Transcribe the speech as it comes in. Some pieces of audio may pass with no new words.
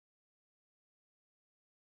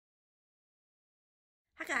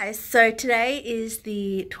Hi guys, so today is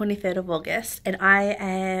the 23rd of August and I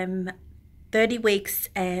am 30 weeks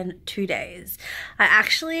and 2 days. I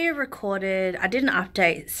actually recorded, I did an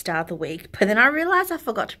update start of the week, but then I realized I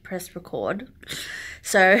forgot to press record.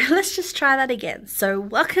 So let's just try that again. So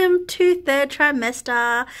welcome to third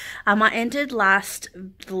trimester. I ended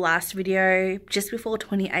the last video just before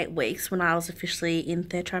 28 weeks when I was officially in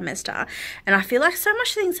third trimester. And I feel like so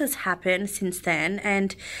much things has happened since then,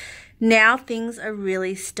 and now things are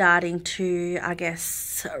really starting to, I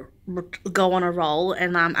guess, go on a roll,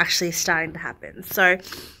 and actually starting to happen. So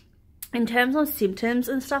in terms of symptoms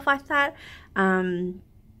and stuff like that,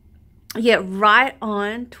 yeah, right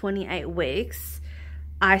on 28 weeks,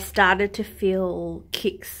 I started to feel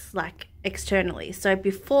kicks like externally. So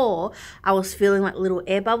before I was feeling like little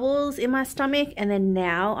air bubbles in my stomach, and then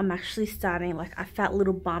now I'm actually starting, like, I felt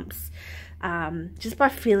little bumps just by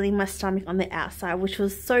feeling my stomach on the outside, which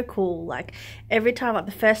was so cool. Like every time, like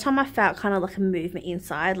the first time I felt kind of like a movement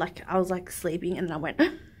inside, like I was like sleeping and then I went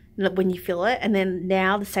when you feel it, and then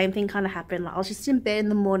now the same thing kind of happened. Like I was just in bed in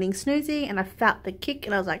the morning snoozing and I felt the kick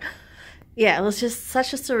and I was like, yeah, it was just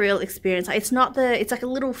such a surreal experience. Like, it's like a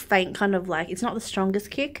little faint kind of, like, it's not the strongest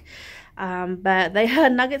kick, but they are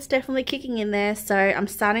nuggets definitely kicking in there. So I'm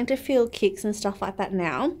starting to feel kicks and stuff like that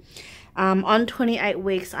now. On 28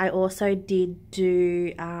 weeks, I also did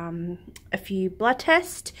do a few blood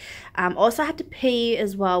tests. Also had to pee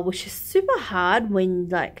as well, which is super hard when,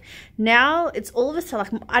 like, now it's all of a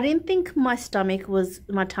sudden, like, I didn't think my tummy was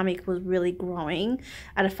really growing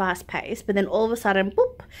at a fast pace, but then all of a sudden,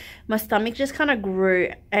 boop, my stomach just kind of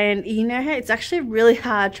grew. And you know how it's actually really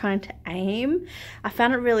hard trying to aim. I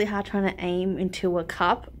found it really hard trying to aim into a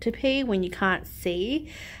cup to pee when you can't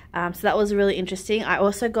see. So that was really interesting. I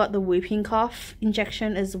also got the whooping cough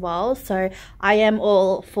injection as well. So I am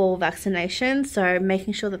all for vaccination, so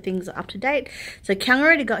making sure that things are up to date. So Kang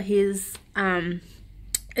already got his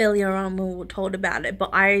earlier on when we were told about it,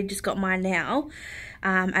 but I just got mine now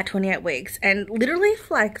at 28 weeks. And literally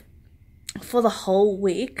for the whole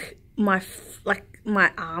week,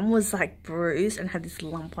 my arm was like bruised and had this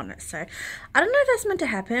lump on it. So I don't know if that's meant to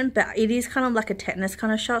happen, but it is kind of like a tetanus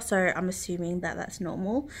kind of shot, so I'm assuming that that's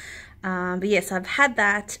normal. But yes, I've had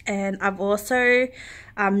that, and I've also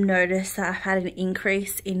noticed that I've had an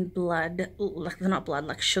increase in blood,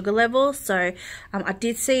 like sugar levels. So I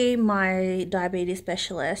did see my diabetes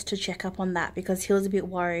specialist to check up on that because he was a bit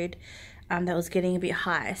worried that was getting a bit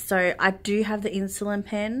high. So I do have the insulin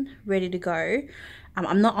pen ready to go.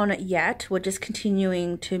 I'm not on it yet. We're just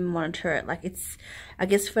continuing to monitor it. Like, it's, I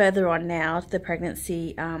guess, further on now, the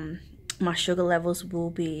pregnancy, my sugar levels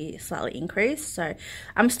will be slightly increased. So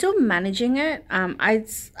I'm still managing it. I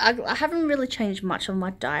haven't really changed much of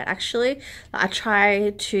my diet, actually. I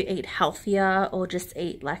try to eat healthier, or just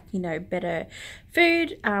eat, like, you know, better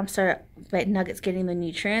food, so nuggets getting the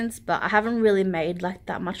nutrients, but I haven't really made like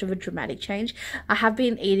that much of a dramatic change. I have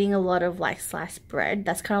been eating a lot of like sliced bread.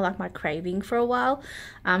 That's kind of like my craving for a while.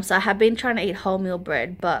 So I have been trying to eat wholemeal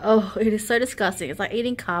bread, but oh, it is so disgusting. It's like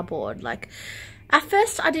eating cardboard. Like, at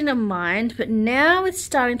first I didn't mind, but now it's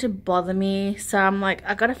starting to bother me. So I'm like,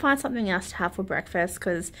 I gotta find something else to have for breakfast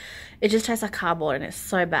because it just tastes like cardboard and it's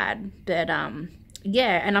so bad. But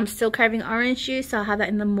yeah, and I'm still craving orange juice, so I'll have that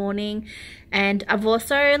in the morning. And I've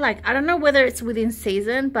also, like, I don't know whether it's within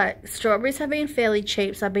season, but strawberries have been fairly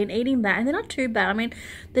cheap, so I've been eating that, and they're not too bad. I mean,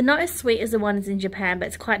 they're not as sweet as the ones in Japan, but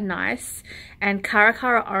it's quite nice. And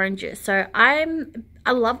Cara oranges. So I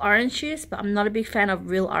love orange juice, but I'm not a big fan of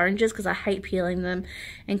real oranges because I hate peeling them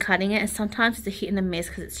and cutting it. And sometimes it's a hit and a miss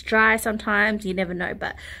because it's dry sometimes. You never know.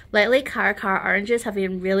 But lately, Cara oranges have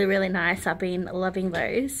been really, really nice. I've been loving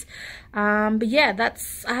those. But yeah,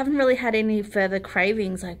 I haven't really had any further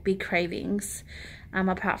cravings, like big cravings,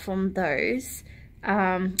 apart from those.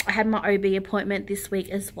 I had my OB appointment this week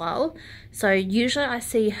as well. So usually I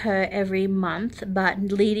see her every month, but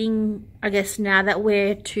I guess now that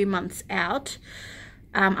we're 2 months out,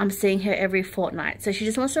 I'm seeing her every fortnight. So she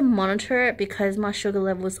just wants to monitor it because my sugar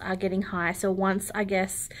levels are getting high. So once, I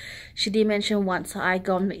guess, she did mention once I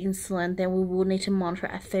go on the insulin, then we will need to monitor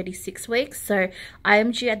it at 36 weeks. So I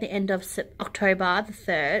am due at the end of October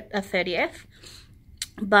the 30th.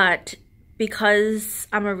 But because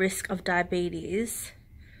I'm a risk of diabetes,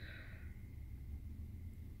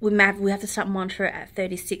 we have to start monitoring it at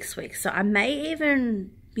 36 weeks. So I may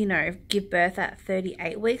even, you know, give birth at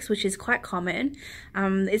 38 weeks, which is quite common.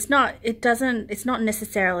 It's not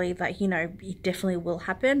necessarily like, you know, it definitely will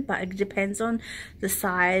happen, but it depends on the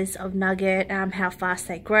size of nugget, how fast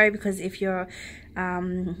they grow, because if you're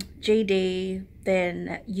GD,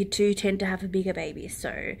 then you do tend to have a bigger baby.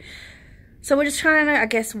 So So we're just trying to, I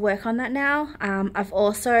guess, work on that now. I've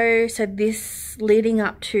also, so this leading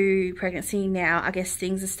up to pregnancy now, I guess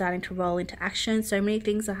things are starting to roll into action. So many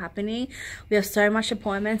things are happening. We have so much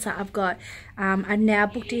appointments. I've got, I now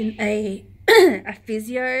booked in a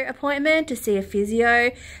physio appointment to see a physio,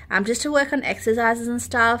 just to work on exercises and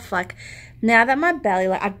stuff. Like now that my belly,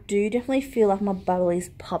 like I do definitely feel like my belly's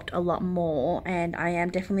popped a lot more, and I am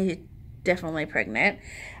definitely pregnant.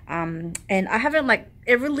 And I haven't, like,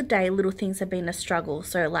 every day little things have been a struggle.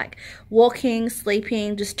 So like walking,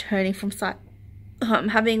 sleeping, just turning from side,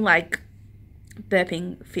 having like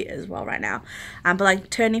burping fit as well right now, but like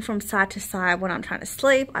turning from side to side when I'm trying to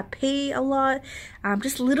sleep. I pee a lot.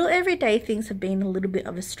 Just little everyday things have been a little bit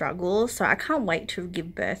of a struggle. So I can't wait to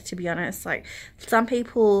give birth, to be honest. Like some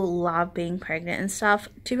people love being pregnant and stuff.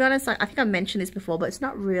 To be honest, like I think I mentioned this before, but it's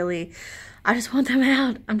not really, I just want them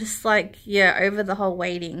out. I'm just like, yeah, over the whole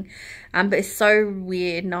waiting. But it's so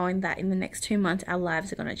weird knowing that in the next 2 months our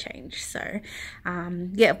lives are going to change. So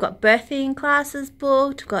yeah, I've got birthing classes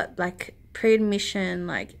booked. I've got like pre-admission,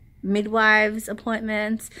 like midwives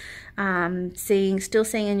appointments, still seeing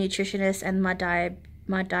a nutritionist and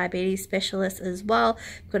my diabetes specialist as well.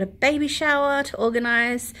 I've got a baby shower to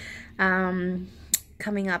organize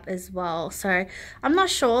coming up as well. So I'm not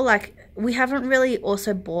sure, like we haven't really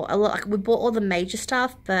also bought a lot. Like we bought all the major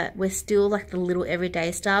stuff, but we're still like the little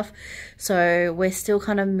everyday stuff. So we're still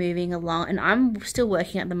kind of moving along, and I'm still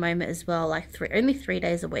working at the moment as well, like only 3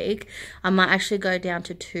 days a week. I might actually go down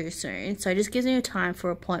to 2 soon. So it just gives me time for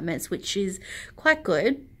appointments, which is quite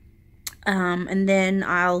good. And then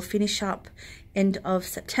I'll finish up end of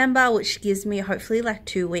September, which gives me hopefully like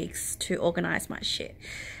 2 weeks to organize my shit.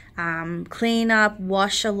 Clean up,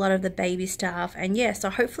 wash a lot of the baby stuff, and yeah,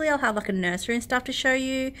 so hopefully I'll have like a nursery and stuff to show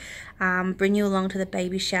you, bring you along to the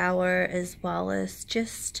baby shower, as well as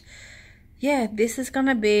just, yeah, this is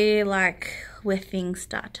gonna be like where things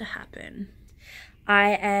start to happen.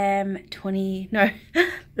 I am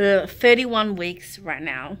 31 weeks right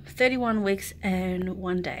now, 31 weeks and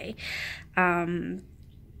 1 day.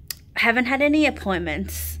 Haven't had any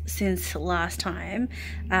appointments since last time.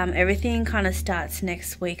 Everything kind of starts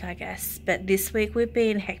next week, I guess, but this week we've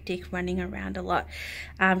been hectic, running around a lot,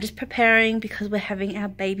 just preparing because we're having our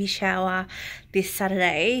baby shower this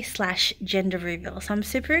Saturday / gender reveal. So I'm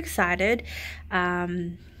super excited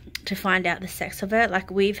to find out the sex of it. Like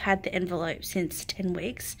we've had the envelope since 10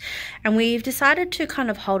 weeks and we've decided to kind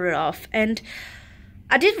of hold it off. And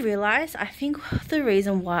I did realize, I think the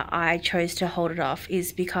reason why I chose to hold it off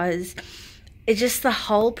is because it's just the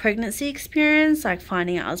whole pregnancy experience, like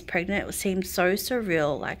finding out I was pregnant, it seemed so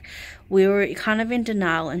surreal. Like we were kind of in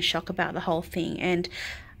denial and shock about the whole thing. And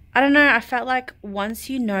I don't know, I felt like once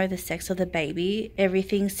you know the sex of the baby,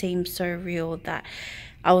 everything seemed so real that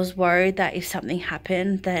I was worried that if something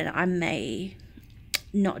happened, then I may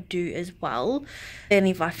not do as well than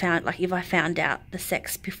if I found out the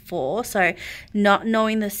sex before. So not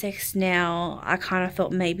knowing the sex now, I kind of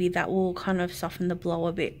thought maybe that will kind of soften the blow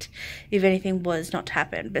a bit if anything was not to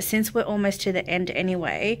happen. But since we're almost to the end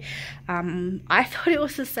anyway, I thought it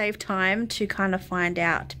was to save time to kind of find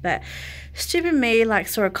out. But stupid me, like,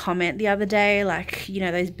 saw a comment the other day, like, you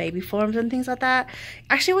know, those baby forums and things like that.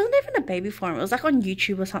 Actually, it wasn't even a baby forum, it was like on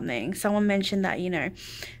YouTube or something. Someone mentioned that, you know,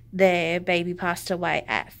 their baby passed away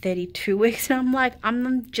at 32 weeks, and I'm like, I'm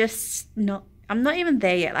not even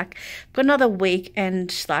there yet. Like, I've got another week,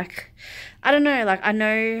 and like, I don't know, like, I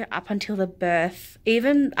know up until the birth,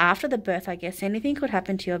 even after the birth, I guess anything could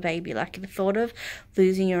happen to your baby. Like the thought of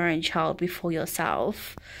losing your own child before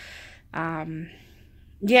yourself,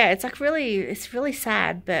 yeah, it's like it's really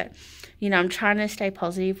sad. But you know, I'm trying to stay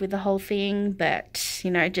positive with the whole thing, but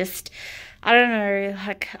you know, just, I don't know,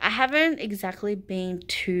 like I haven't exactly been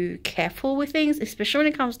too careful with things, especially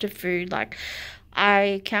when it comes to food. Like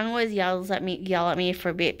I can always yell at me for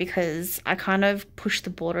a bit because I kind of push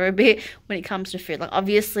the border a bit when it comes to food. Like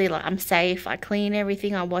obviously, like I'm safe, I clean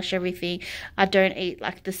everything, I wash everything, I don't eat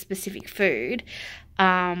like the specific food.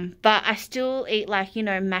 But I still eat, like, you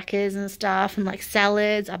know, Maccas and stuff, and like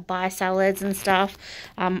salads. I buy salads and stuff.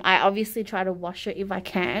 I obviously try to wash it if I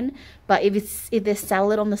can, but if there's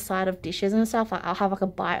salad on the side of dishes and stuff, like, I'll have like a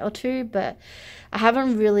bite or two. But I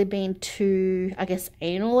haven't really been too, I guess,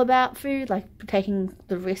 anal about food, like taking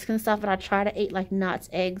the risk and stuff. But I try to eat like nuts,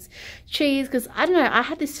 eggs, cheese, because I don't know, I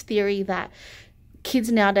had this theory that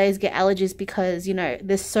kids nowadays get allergies because, you know,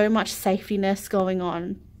 there's so much safetyness going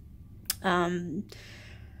on.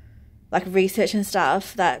 like research and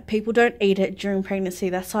stuff that people don't eat it during pregnancy.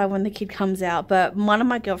 That's why when the kid comes out. But one of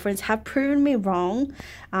my girlfriends have proven me wrong.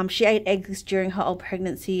 She ate eggs during her old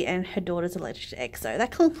pregnancy and her daughter's allergic to eggs. So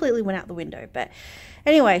that completely went out the window. But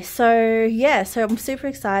anyway, so yeah, so I'm super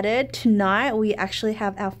excited. Tonight we actually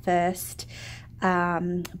have our first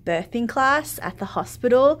birthing class at the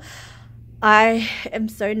hospital. I am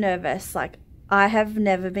so nervous. Like, I have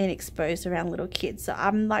never been exposed around little kids. So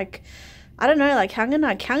I'm like, I don't know, like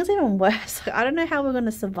Kang's even worse. Like, I don't know how we're going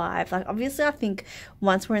to survive. Like, obviously I think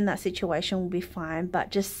once we're in that situation we'll be fine, but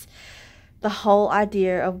just the whole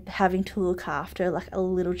idea of having to look after like a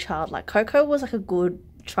little child. Like, Coco was like a good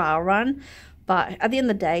trial run, but at the end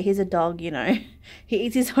of the day, he's a dog, you know. He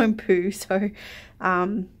eats his own poo, so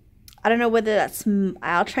I don't know whether that's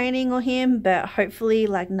our training or him, but hopefully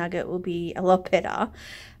like Nugget will be a lot better.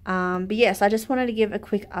 But yes, I just wanted to give a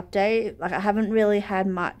quick update. Like, I haven't really had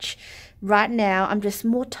much. Right now, I'm just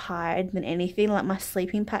more tired than anything. Like, my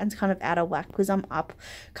sleeping pattern's kind of out of whack because I'm up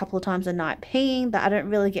a couple of times a night peeing, that I don't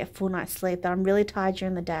really get full night's sleep, that I'm really tired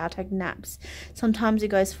during the day. I'll take naps. Sometimes it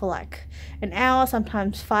goes for like an hour,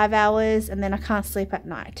 sometimes 5 hours, and then I can't sleep at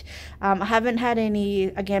night. I haven't had any,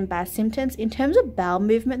 again, bad symptoms. In terms of bowel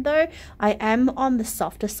movement though, I am on the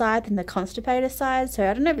softer side than the constipated side, so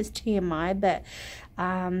I don't know if it's TMI, but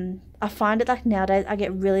I find it like nowadays I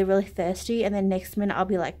get really, really thirsty, and then next minute I'll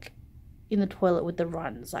be like in the toilet with the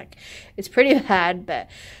runs. Like, it's pretty bad. But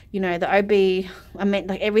you know, the OB, I meant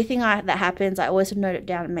like everything that happens, I always note it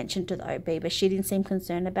down and mention to the OB, but she didn't seem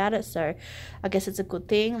concerned about it, so I guess it's a good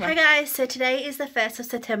thing. Like, hey guys, so today is the 1st of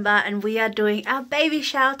September and we are doing our baby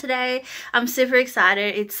shower today. I'm super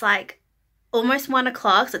excited. It's like almost 1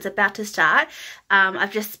 o'clock, so it's about to start.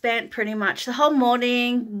 I've just spent pretty much the whole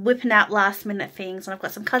morning whipping out last minute things, and I've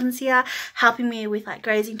got some cousins here helping me with like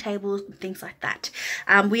grazing tables and things like that.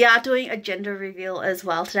 We are doing a gender reveal as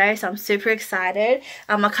well today, so I'm super excited.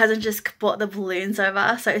 My cousin just brought the balloons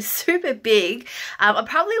over, so it's super big. I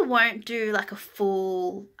probably won't do like a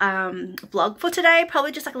full vlog for today,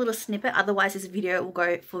 probably just like a little snippet, otherwise this video will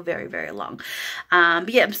go for very, very long. But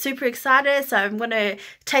yeah, I'm super excited, so I'm going to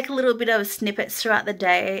take a little bit of snippets throughout the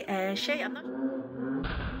day and show you.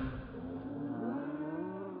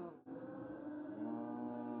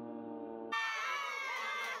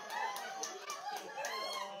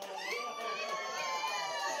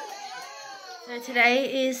 So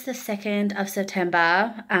today is the 2nd of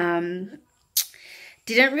September.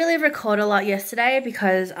 Didn't really record a lot yesterday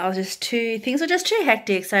because I was just things were just too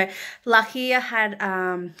hectic. So lucky I had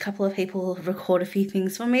a couple of people record a few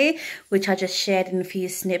things for me, which I just shared in a few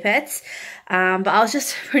snippets. But I was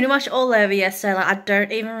just pretty much all over yesterday. Like, I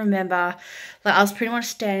don't even remember. Like, I was pretty much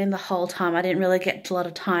standing the whole time. I didn't really get a lot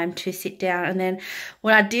of time to sit down. And then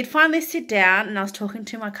when I did finally sit down and I was talking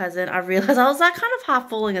to my cousin, I realized I was like kind of half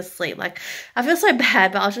falling asleep. Like, I feel so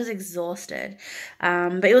bad, but I was just exhausted.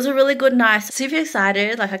 But it was a really good night. Super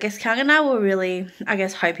excited. Like, I guess Kang and I were really, I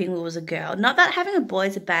guess, hoping it was a girl. Not that having a boy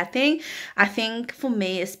is a bad thing. I think for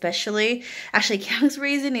me especially, actually Kang's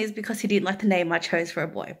reason is because he didn't like the name I chose for a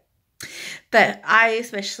boy. But I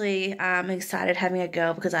especially am excited having a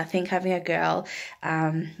girl because I think having a girl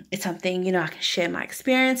is something, you know, I can share my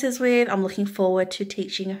experiences with. I'm looking forward to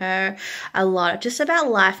teaching her a lot just about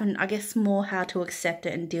life and I guess more how to accept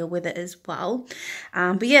it and deal with it as well.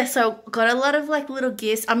 But yeah, so got a lot of like little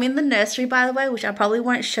gifts. I'm in the nursery, by the way, which I probably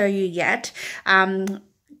won't show you yet. Kind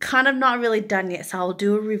of not really done yet, so I'll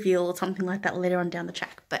do a reveal or something like that later on down the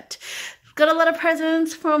track. But got a lot of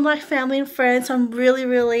presents from like family and friends, so I'm really,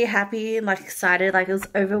 really happy and like excited. Like, it was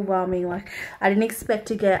overwhelming. Like, I didn't expect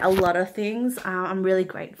to get a lot of things. I'm really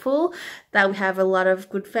grateful that we have a lot of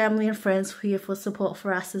good family and friends here for support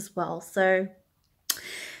for us as well. So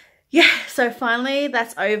yeah, so finally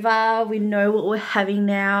that's over. We know what we're having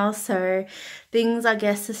now, so things, I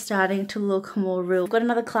guess, are starting to look more real. We've got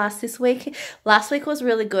another class this week. Last week was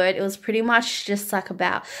really good. It was pretty much just like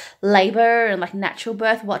about labor and like natural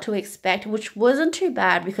birth, what to expect, which wasn't too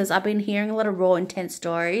bad because I've been hearing a lot of raw, intense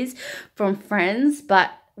stories from friends,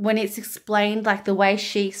 but when it's explained like the way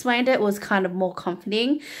she explained it was kind of more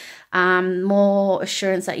comforting. More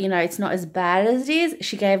assurance that, you know, it's not as bad as it is.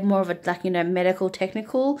 She gave more of a, like, you know, medical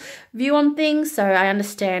technical view on things, so I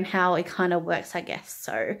understand how it kind of works, I guess.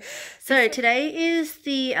 So today is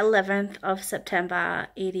the 11th of September.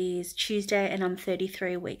 It is Tuesday and I'm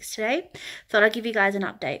 33 weeks today. Thought I'd give you guys an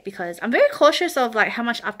update because I'm very cautious of like how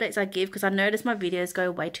much updates I give because I notice my videos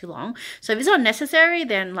go way too long. So if it's not necessary,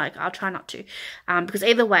 then like I'll try not to, because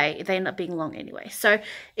either way they end up being long anyway. So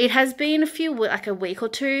it has been a week or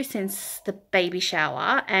two since since the baby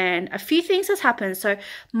shower, and a few things has happened. So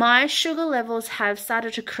my sugar levels have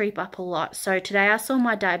started to creep up a lot. So today I saw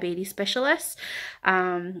my diabetes specialist.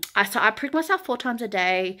 I prick myself 4 times a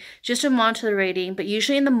day just to monitor the reading, but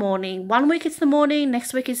usually in the morning. One week it's the morning,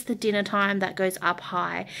 next week it's the dinner time that goes up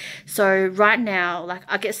high. So right now, like,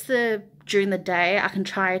 I guess during the day I can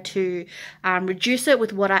try to reduce it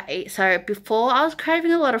with what I eat. So before I was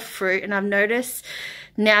craving a lot of fruit, and I've noticed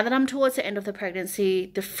now that I'm towards the end of the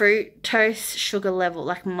pregnancy, the fructose sugar level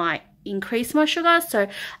like might increase my sugar. So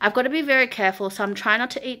I've got to be very careful. So I'm trying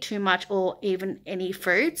not to eat too much or even any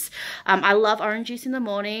fruits. I love orange juice in the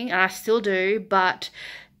morning, and I still do, but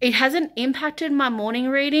it hasn't impacted my morning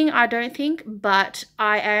reading, I don't think, but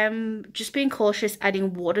I am just being cautious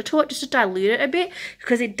adding water to it just to dilute it a bit,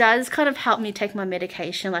 because it does kind of help me take my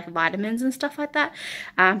medication, like vitamins and stuff like that.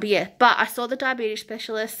 But yeah, but I saw the diabetes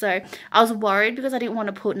specialist, so I was worried because I didn't want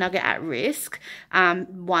to put Nugget at risk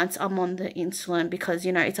once I'm on the insulin, because,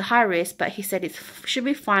 you know, it's a high risk, but he said it should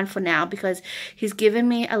be fine for now, because he's given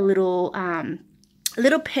me a little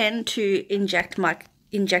pen to inject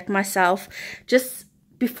myself just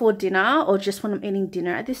before dinner, or just when I'm eating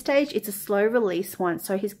dinner at this stage. It's a slow release one.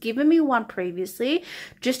 So he's given me one previously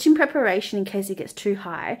just in preparation in case it gets too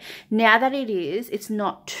high. Now that it's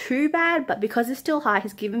not too bad, but because it's still high,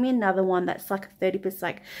 he's given me another one that's like a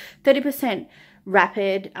 30%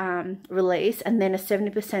 rapid release, and then a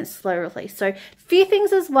 70% slow release. So a few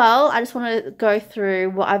things as well I just want to go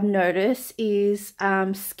through. What I've noticed is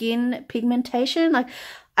skin pigmentation. Like,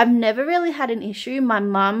 I've never really had an issue. My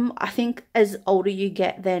mum, I think as older you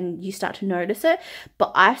get, then you start to notice it.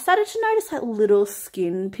 But I started to notice like little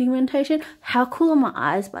skin pigmentation. How cool are my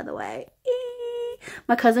eyes, by the way?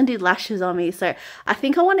 My cousin did lashes on me, so I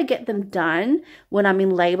think I want to get them done when I'm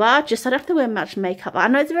in labor, just so I don't have to wear much makeup. I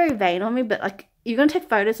know it's very vain on me, but like, you're going to take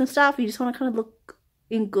photos and stuff, you just want to kind of look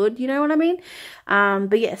in good, you know what I mean?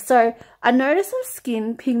 But yeah, so I noticed some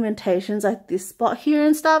skin pigmentations like this spot here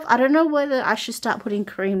and stuff. I don't know whether I should start putting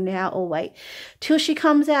cream now or wait till she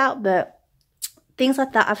comes out, but things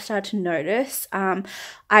like that I've started to notice. I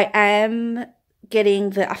am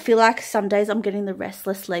getting I feel like some days I'm getting the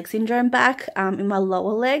restless leg syndrome back in my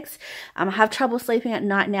lower legs. I have trouble sleeping at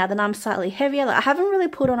night now that I'm slightly heavier. Like, I haven't really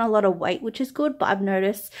put on a lot of weight, which is good, but I've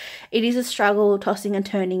noticed it is a struggle tossing and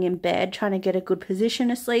turning in bed, trying to get a good position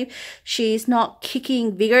to sleep. She's not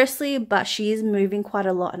kicking vigorously, but she is moving quite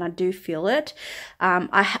a lot, and I do feel it.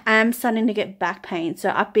 I am starting to get back pain,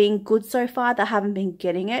 so I've been good so far that I haven't been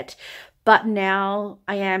getting it, but now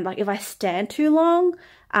I am, like, if I stand too long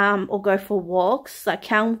or go for walks, like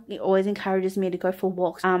Cal always encourages me to go for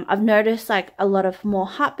walks. I've noticed like a lot of more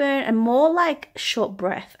heartburn and more like short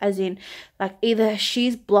breath, as in like either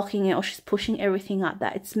she's blocking it or she's pushing everything up,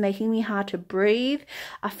 that it's making me hard to breathe.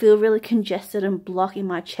 I feel really congested and blocked in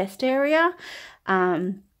my chest area.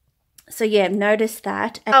 So yeah, noticed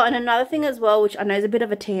that. Oh, and another thing as well, which I know is a bit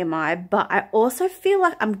of a TMI, but I also feel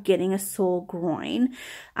like I'm getting a sore groin.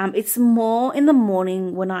 It's more in the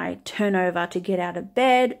morning when I turn over to get out of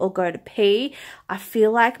bed or go to pee. I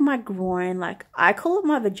feel like my groin, like I call it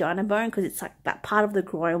my vagina bone because it's like that part of the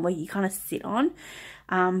groin where you kind of sit on.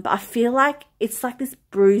 But I feel like it's like this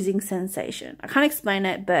bruising sensation. I can't explain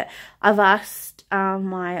it, but I've asked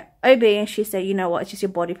my OB, and she said, you know what, it's just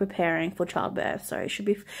your body preparing for childbirth. So it should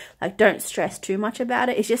be like, don't stress too much about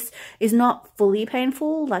it. It's not fully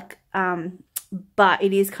painful, like, but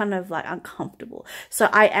it is kind of like uncomfortable. So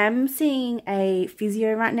I am seeing a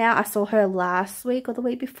physio right now. I saw her last week or the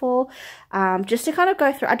week before, just to kind of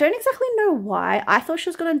go through. I don't exactly know why. I thought she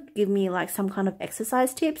was going to give me like some kind of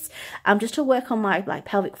exercise tips, just to work on my like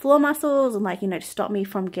pelvic floor muscles and like, you know, to stop me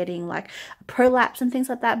from getting like a prolapse and things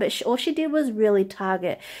like that. But all she did was really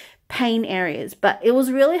target pain areas, but it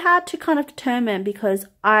was really hard to kind of determine because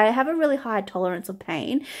I have a really high tolerance of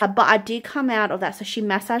pain, but I did come out of that. So she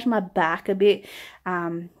massaged my back a bit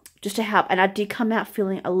just to help, and I did come out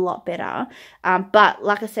feeling a lot better. But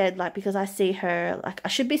like I said, like, because I see her, like I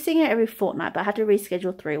should be seeing her every fortnight, but I had to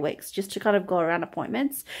reschedule 3 weeks just to kind of go around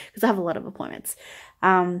appointments because I have a lot of appointments.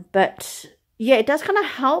 But yeah, it does kind of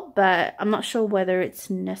help, but I'm not sure whether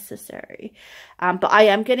it's necessary. But I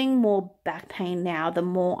am getting more back pain now the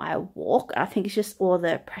more I walk. I think it's just all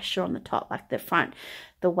the pressure on the top, like the front,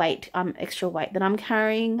 the weight, extra weight that I'm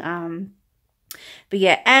carrying. But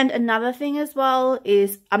yeah, and another thing as well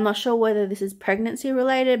is, I'm not sure whether this is pregnancy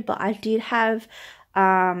related, but I did have,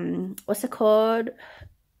 what's it called?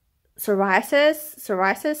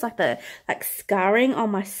 Psoriasis, like scarring on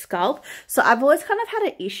my scalp. So I've always kind of had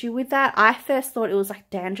an issue with that. I first thought it was like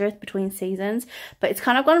dandruff between seasons, but it's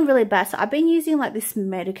kind of gotten really bad. So I've been using like this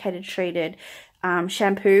medicated treated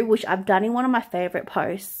shampoo, which I've done in one of my favorite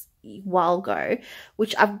posts while ago,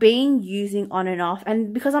 which I've been using on and off,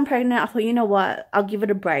 and because I'm pregnant I thought, you know what, I'll give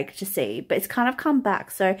it a break to see, but it's kind of come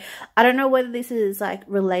back. So I don't know whether this is like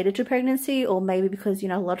related to pregnancy, or maybe because, you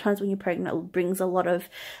know, a lot of times when you're pregnant it brings a lot of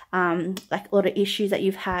like a lot of issues that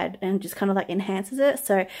you've had and just kind of like enhances it.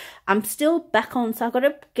 So I'm still back on, so I've got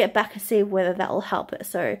to get back and see whether that will help it.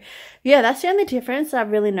 So yeah, that's the only difference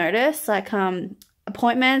I've really noticed. Like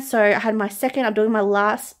appointments. So I had my second, I'm doing my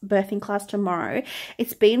last birthing class tomorrow.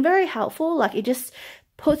 It's been very helpful. Like it just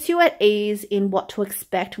puts you at ease in what to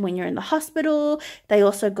expect when you're in the hospital. They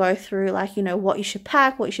also go through like, you know, what you should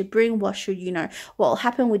pack, what you should bring, what should, you know, what will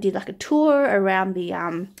happen. We did like a tour around the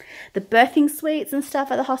birthing suites and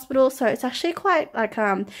stuff at the hospital. So it's actually quite like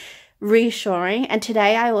reassuring. And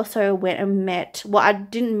today I also went and met, well, I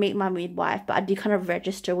didn't meet my midwife, but I did kind of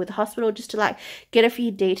register with the hospital just to like get a few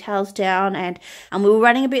details down. And we were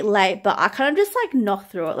running a bit late, but I kind of just like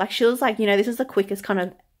knocked through it. Like she was like, you know, this is the quickest kind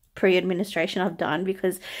of pre-administration I've done,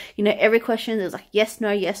 because, you know, every question is like yes,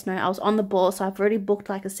 no, yes, no. I was on the ball, so I've already booked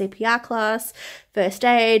like a CPR class, first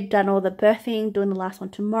aid, done all the birthing, doing the last one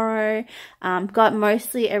tomorrow. Got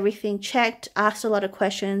mostly everything checked, asked a lot of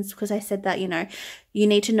questions because I said that, you know, you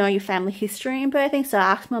need to know your family history in birthing. So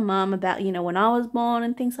I asked my mum about, you know, when I was born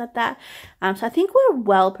and things like that. So I think we're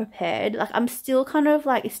well prepared. Like I'm still kind of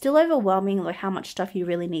like, it's still overwhelming like how much stuff you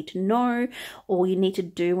really need to know or you need to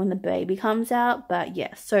do when the baby comes out. But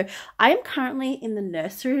yeah, so I am currently in the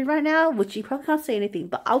nursery right now, which you probably can't see anything,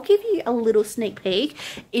 but I'll give you a little sneak peek.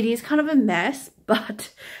 It is kind of a mess,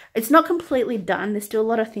 but it's not completely done. There's still a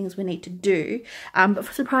lot of things we need to do. But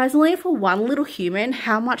surprisingly for one little human,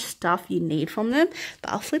 how much stuff you need from them.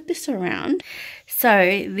 But I'll flip this around.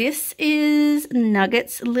 So this is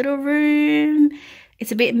Nugget's little room.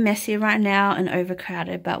 It's a bit messy right now and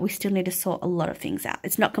overcrowded, but we still need to sort a lot of things out.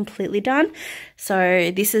 It's not completely done.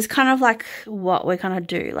 So this is kind of like what we're gonna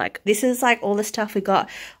do. Like this is like all the stuff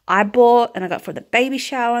I bought and I got for the baby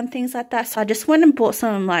shower and things like that. So I just went and bought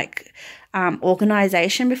some like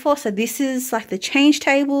organization before. So this is like the change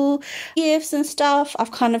table, gifts and stuff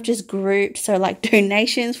I've kind of just grouped. So like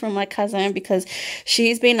donations from my cousin, because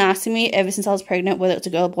she's been asking me ever since I was pregnant whether it's a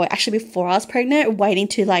girl or boy. Actually before I was pregnant, waiting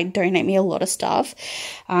to like donate me a lot of stuff.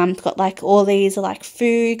 Got like all these like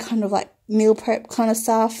food, kind of like meal prep kind of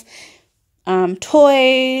stuff,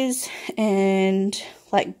 toys, and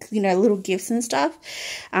like, you know, little gifts and stuff.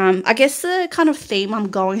 I guess the kind of theme I'm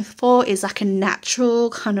going for is like a natural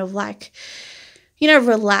kind of like, you know,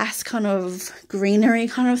 relaxed kind of greenery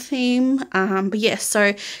kind of theme. But yeah,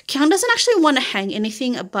 so Kian doesn't actually want to hang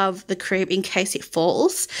anything above the crib in case it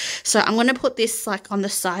falls. So I'm going to put this like on the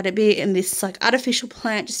side a bit, and this like artificial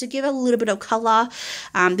plant just to give it a little bit of color.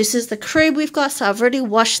 This is the crib we've got. So I've already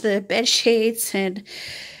washed the bed sheets, and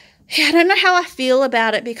yeah, I don't know how I feel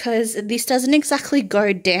about it because this doesn't exactly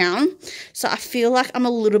go down. So I feel like I'm a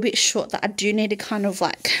little bit short, that I do need to kind of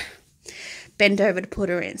like bend over to put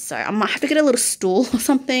her in. So I might have to get a little stool or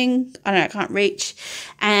something. I don't know, I can't reach.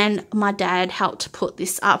 And my dad helped to put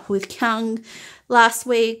this up with Kyung last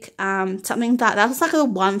week. Something that was like the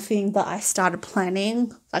one thing that I started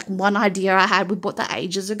planning, like one idea I had. We bought that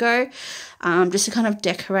ages ago, just to kind of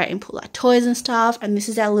decorate and put like toys and stuff. And this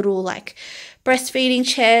is our little like breastfeeding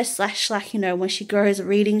chair slash like, you know, when she grows, a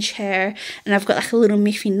reading chair. And I've got like a little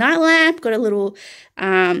Miffy night lamp, got a little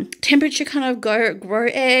temperature kind of grow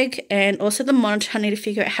egg, and also the monitor I need to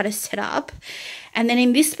figure out how to set up. And then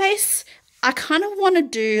in this space, I kind of want to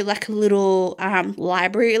do like a little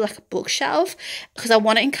library, like a bookshelf, because I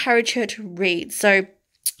want to encourage her to read. So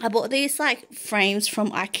I bought these like frames from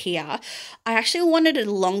IKEA. I actually wanted a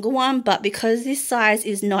longer one, but because this size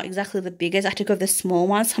is not exactly the biggest, I had to go with the small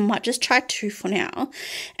one. So I might just try 2 for now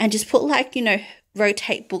and just put like, you know,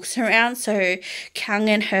 rotate books around so Kang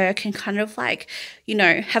and her can kind of like, you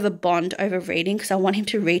know, have a bond over reading, because I want him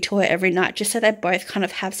to read to her every night just so they both kind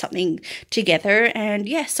of have something together. And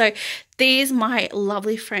yeah, so these, my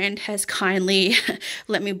lovely friend has kindly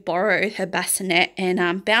let me borrow her bassinet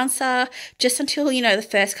and bouncer just until, you know, the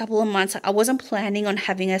first couple of months. I wasn't planning on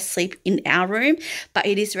having her sleep in our room, but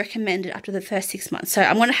it is recommended after the first 6 months. So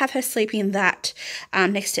I'm going to have her sleep in that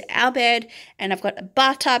next to our bed. And I've got a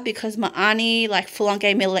bathtub because my auntie like full on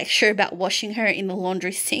gave me a lecture about washing her in the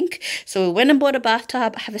laundry sink. So we went and bought a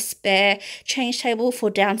bathtub. I have a spare change table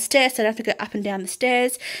for downstairs, so I don't have to go up and down the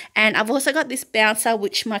stairs. And I've also got this bouncer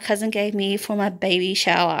which my cousin gave me for my baby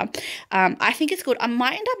shower. I think it's good. I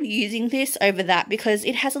might end up using this over that because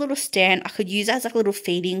it has a little stand. I could use it as like a little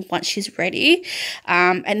feeding once she's ready.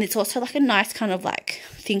 And it's also like a nice kind of like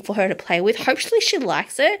thing for her to play with. Hopefully she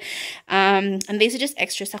likes it. And these are just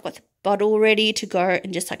extras. I've got the bottle ready to go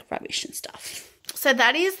and just like rubbish and stuff. So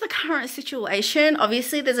that is the current situation.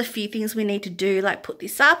 Obviously, there's a few things we need to do, like put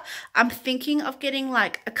this up. I'm thinking of getting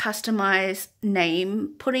like a customized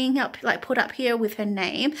name, put up here with her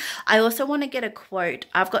name. I also want to get a quote.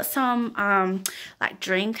 I've got some like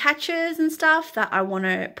dream catchers and stuff that I want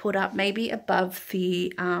to put up maybe above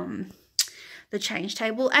the change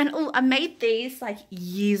table. And oh, I made these like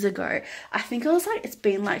years ago. I think it was like, it's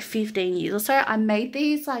been like 15 years or so. I made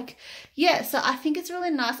these like, yeah, so I think it's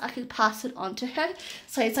really nice. I could pass it on to her.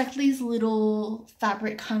 So it's like these little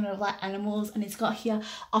fabric kind of like animals, and it's got here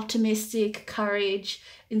optimistic, courage,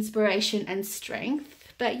 inspiration, and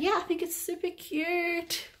strength. But yeah, I think it's super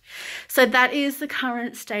cute. So that is the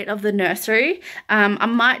current state of the nursery. I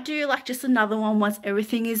might do like just another one once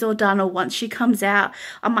everything is all done, or once she comes out.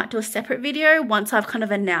 I might do a separate video once I've kind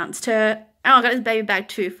of announced her. Oh, I got this baby bag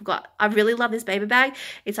too, forgot. I really love this baby bag.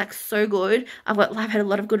 It's like so good. I've had a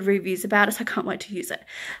lot of good reviews about it, so I can't wait to use it.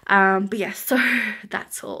 But yeah, so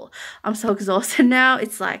that's all. I'm so exhausted now.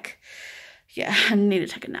 It's like, yeah, I need to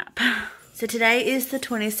take a nap. So today is the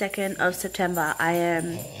 22nd of September. I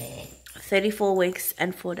am 34 weeks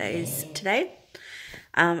and 4 days today.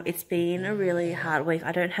 It's been a really hard week.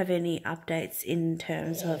 I don't have any updates in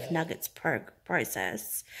terms of Nugget's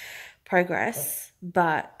progress,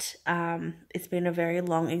 but it's been a very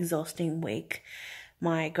long, exhausting week.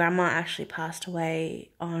 My grandma actually passed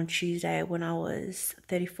away on Tuesday when I was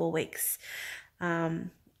 34 weeks.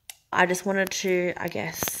 I just wanted to, I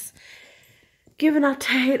guess, give an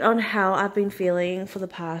update on how I've been feeling for the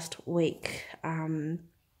past week.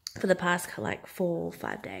 For the past like 4 or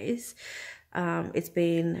 5 days. It's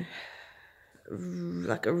been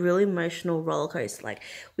like a really emotional roller coaster. Like,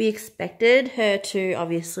 we expected her to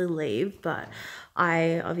obviously leave, but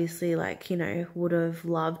I obviously, like, you know, would have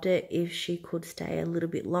loved it if she could stay a little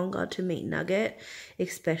bit longer to meet Nugget,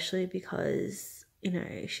 especially because, you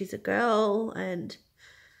know, she's a girl, and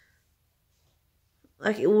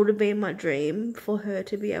like it would have been my dream for her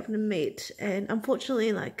to be able to meet. And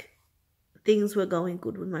unfortunately, like, things were going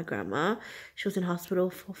good with my grandma. She was in hospital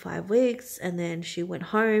for 5 weeks, and then she went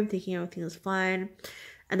home thinking everything was fine.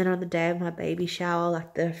 And then on the day of my baby shower,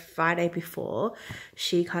 like the Friday before,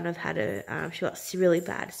 she kind of had she got really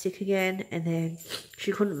bad sick again, and then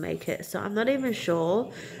she couldn't make it. So I'm not even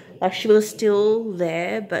sure, like, she was still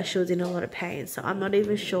there, but she was in a lot of pain. So I'm not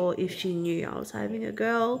even sure if she knew I was having a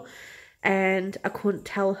girl. And I couldn't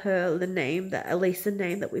tell her the name at least the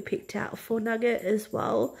name that we picked out for Nugget as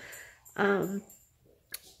well.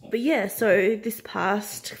 But yeah, so this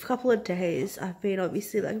past couple of days I've been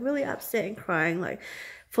obviously like really upset and crying. Like,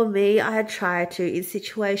 for me, I had tried to, in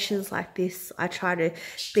situations like this, I try to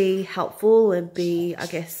be helpful and be, I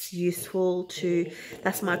guess, useful to,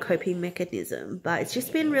 that's my coping mechanism. But it's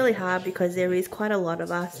just been really hard because there is quite a lot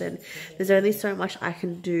of us, and there's only so much I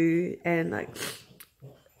can do. And like,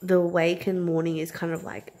 the wake and morning is kind of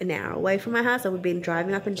like an hour away from my house. I've been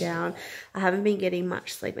driving up and down. I haven't been getting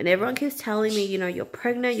much sleep, and everyone keeps telling me, you know, you're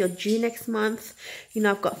pregnant, you're due next month, you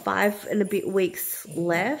know, I've got 5 and a bit weeks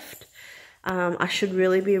left. I should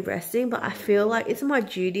really be resting, but I feel like it's my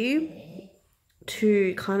duty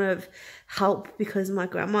to kind of help, because my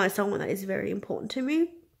grandma is someone that is very important to me.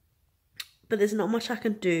 But there's not much I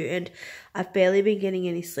can do, and I've barely been getting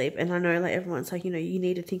any sleep. And I know, like, everyone's like, you know, you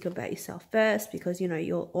need to think about yourself first, because, you know,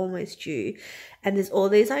 you're almost due. And there's all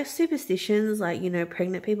these like superstitions, like, you know,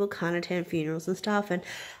 pregnant people can't attend funerals and stuff. And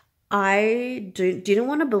I didn't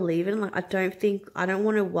want to believe in, like, I don't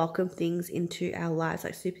want to welcome things into our lives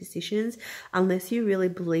like superstitions unless you really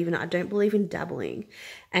believe in it. I don't believe in dabbling.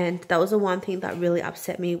 And that was the one thing that really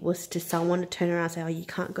upset me, was to someone to turn around and say, oh, you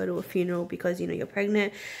can't go to a funeral because, you know, you're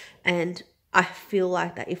pregnant. And I feel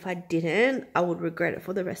like that if I didn't, I would regret it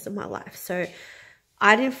for the rest of my life. So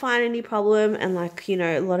I didn't find any problem. And like, you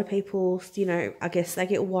know, a lot of people, you know, I guess they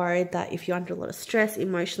get worried that if you're under a lot of stress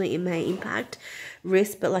emotionally, it may impact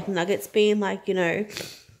risk. But like, Nugget's been like, you know,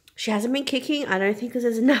 she hasn't been kicking. I don't think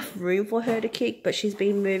there's enough room for her to kick, but she's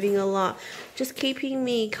been moving a lot, just keeping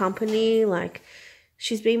me company. Like,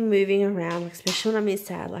 she's been moving around, especially when I'm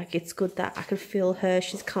sad. Like, it's good that I can feel her.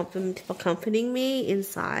 She's comforting me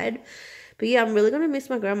inside. But yeah, I'm really going to miss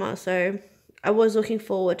my grandma. So I was looking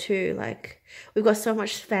forward to, like, we've got so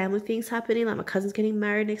much family things happening. Like, my cousin's getting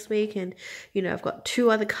married next week, and, you know, I've got 2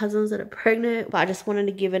 other cousins that are pregnant. But I just wanted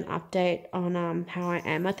to give an update on how I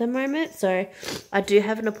am at the moment. So I do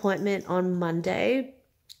have an appointment on Monday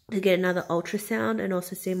to get another ultrasound and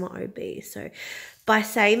also see my OB. So by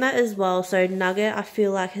saying that as well, so Nugget, I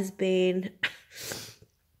feel like, has been,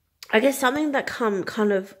 I guess, something that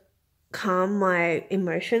kind of calm my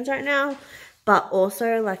emotions right now. But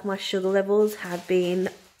also, like, my sugar levels have been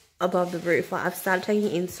above the roof. Like, I've started taking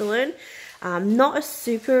insulin. Not a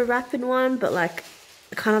super rapid one, but like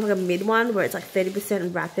kind of like a mid one where it's like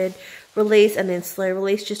 30% rapid release and then slow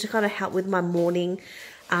release, just to kind of help with my morning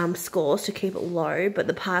scores to keep it low. But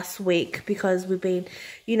the past week, because we've been,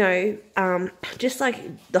 you know, just like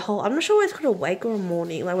the whole, I'm not sure whether it's called a wake or a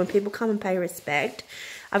morning, like when people come and pay respect,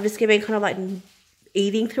 I've just given kind of like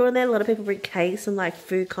eating through in there. A lot of people bring cakes and like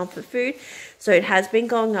food, comfort food, so it has been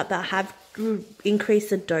going up. That I have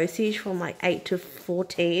increased the dosage from like 8 to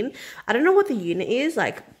 14. I don't know what the unit is,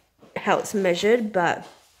 like how it's measured, but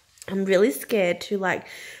I'm really scared to like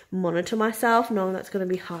monitor myself knowing that's going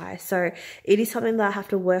to be high. So it is something that I have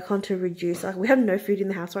to work on to reduce. Like we have no food in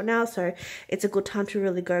the house right now, so it's a good time to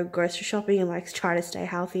really go grocery shopping and like try to stay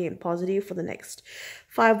healthy and positive for the next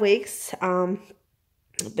 5 weeks.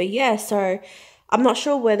 But yeah, so I'm not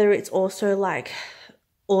sure whether it's also like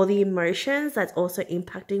all the emotions that's also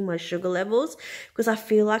impacting my sugar levels, because I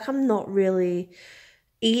feel like I'm not really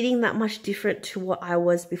eating that much different to what I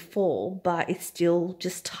was before, but it's still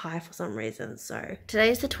just high for some reason. So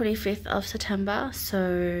today is the 25th of September,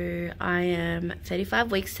 so I am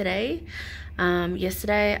 35 weeks today.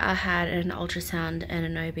 Yesterday I had an ultrasound and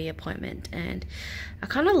an OB appointment, and I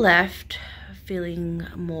kind of left feeling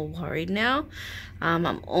more worried now.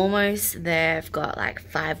 I'm almost there. I've got like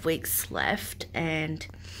 5 weeks left, and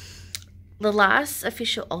the last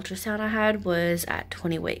official ultrasound I had was at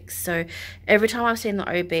 20 weeks. So every time I've seen the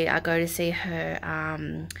OB, I go to see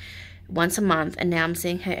her once a month, and now I'm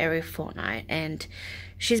seeing her every fortnight. And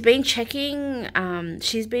she's been checking,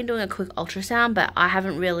 she's been doing a quick ultrasound, but I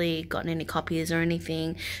haven't really gotten any copies or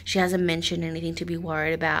anything. She hasn't mentioned anything to be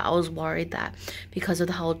worried about. I was worried that because of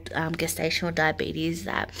the whole gestational diabetes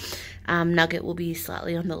that Nugget will be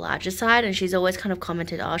slightly on the larger side, and she's always kind of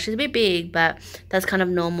commented, oh, she's a bit big, but that's kind of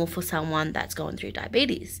normal for someone that's going through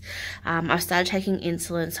diabetes. I've started taking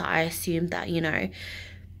insulin, so I assumed that, you know,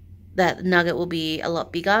 that Nugget will be a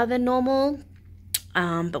lot bigger than normal.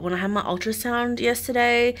 But when I had my ultrasound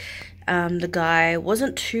yesterday, the guy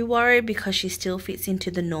wasn't too worried because she still fits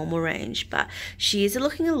into the normal range, but she is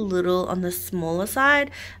looking a little on the smaller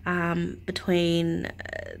side. There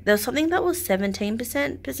was something that was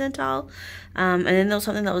 17% percentile, and then there was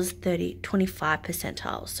something that was 25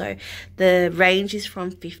 percentile. So the range is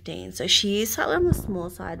from 15. So she is slightly on the small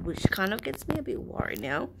side, which kind of gets me a bit worried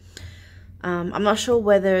now. I'm not sure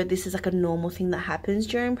whether this is like a normal thing that happens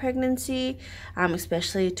during pregnancy,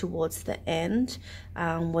 especially towards the end,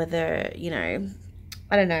 whether, you know,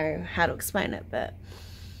 I don't know how to explain it, but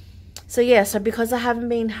so yeah, so because I haven't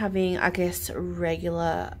been having, I guess,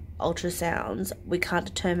 regular ultrasounds, we can't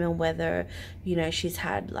determine whether, you know, she's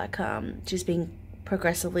had like, she's been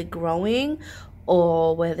progressively growing,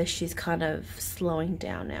 or whether she's kind of slowing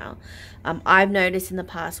down now. I've noticed in the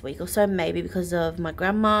past week or so, maybe because of my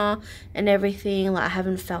grandma and everything, like I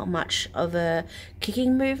haven't felt much of a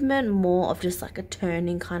kicking movement, more of just like a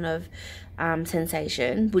turning kind of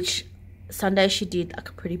sensation, which Sunday she did like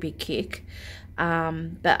a pretty big kick.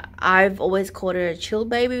 But I've always called her a chill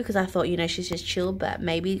baby because I thought, you know, she's just chill, but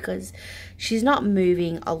maybe because she's not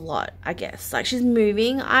moving a lot, I guess. Like she's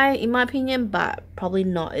moving, in my opinion, but probably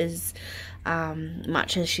not as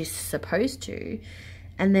much as she's supposed to.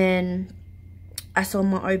 And then I saw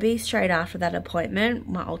my OB straight after that appointment,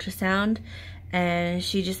 my ultrasound, and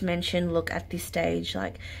she just mentioned, look, at this stage,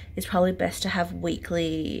 like, it's probably best to have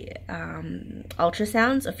weekly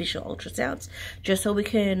ultrasounds, official ultrasounds, just so we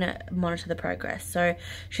can monitor the progress. So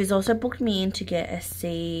she's also booked me in to get a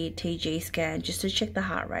CTG scan just to check the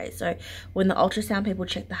heart rate. So when the ultrasound people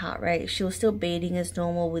check the heart rate, she was still beating as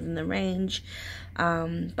normal within the range.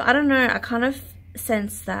 But I don't know, I kind of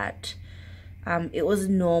sense that it was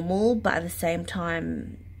normal, but at the same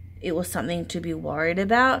time it was something to be worried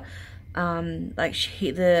about. Like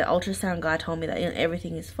the ultrasound guy told me that, you know,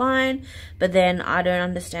 everything is fine, but then I don't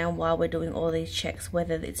understand why we're doing all these checks,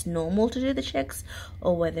 whether it's normal to do the checks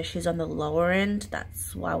or whether she's on the lower end.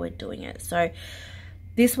 That's why we're doing it. So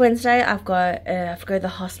this Wednesday I've got I have to go to the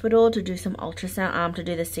hospital to do some ultrasound, to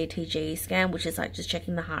do the CTG scan, which is like just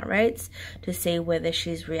checking the heart rates to see whether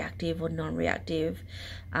she's reactive or non-reactive,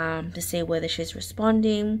 to see whether she's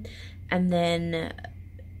responding. And then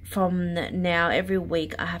from now, every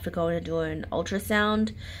week I have to go and do an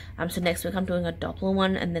ultrasound. So next week I'm doing a Doppler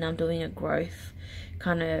one, and then I'm doing a growth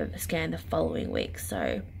kind of scan the following week.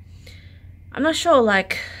 So I'm not sure,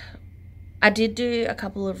 like, I did do a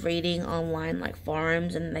couple of reading online, like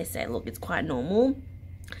forums, and they say, look, it's quite normal.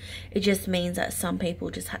 It just means that some people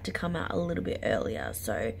just had to come out a little bit earlier.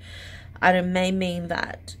 So it may mean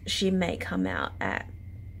that she may come out at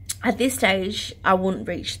this stage, I wouldn't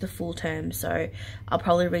reach the full term, so I'll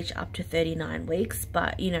probably reach up to 39 weeks.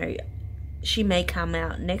 But, you know, she may come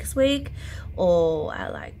out next week or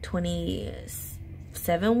at like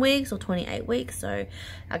 27 weeks or 28 weeks. So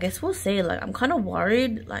I guess we'll see. Like, I'm kind of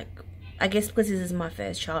worried, like, I guess because this is my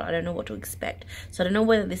first child, I don't know what to expect. So I don't know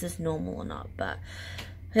whether this is normal or not, but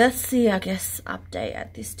let's see, I guess, update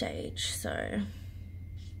at this stage. So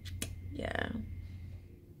yeah.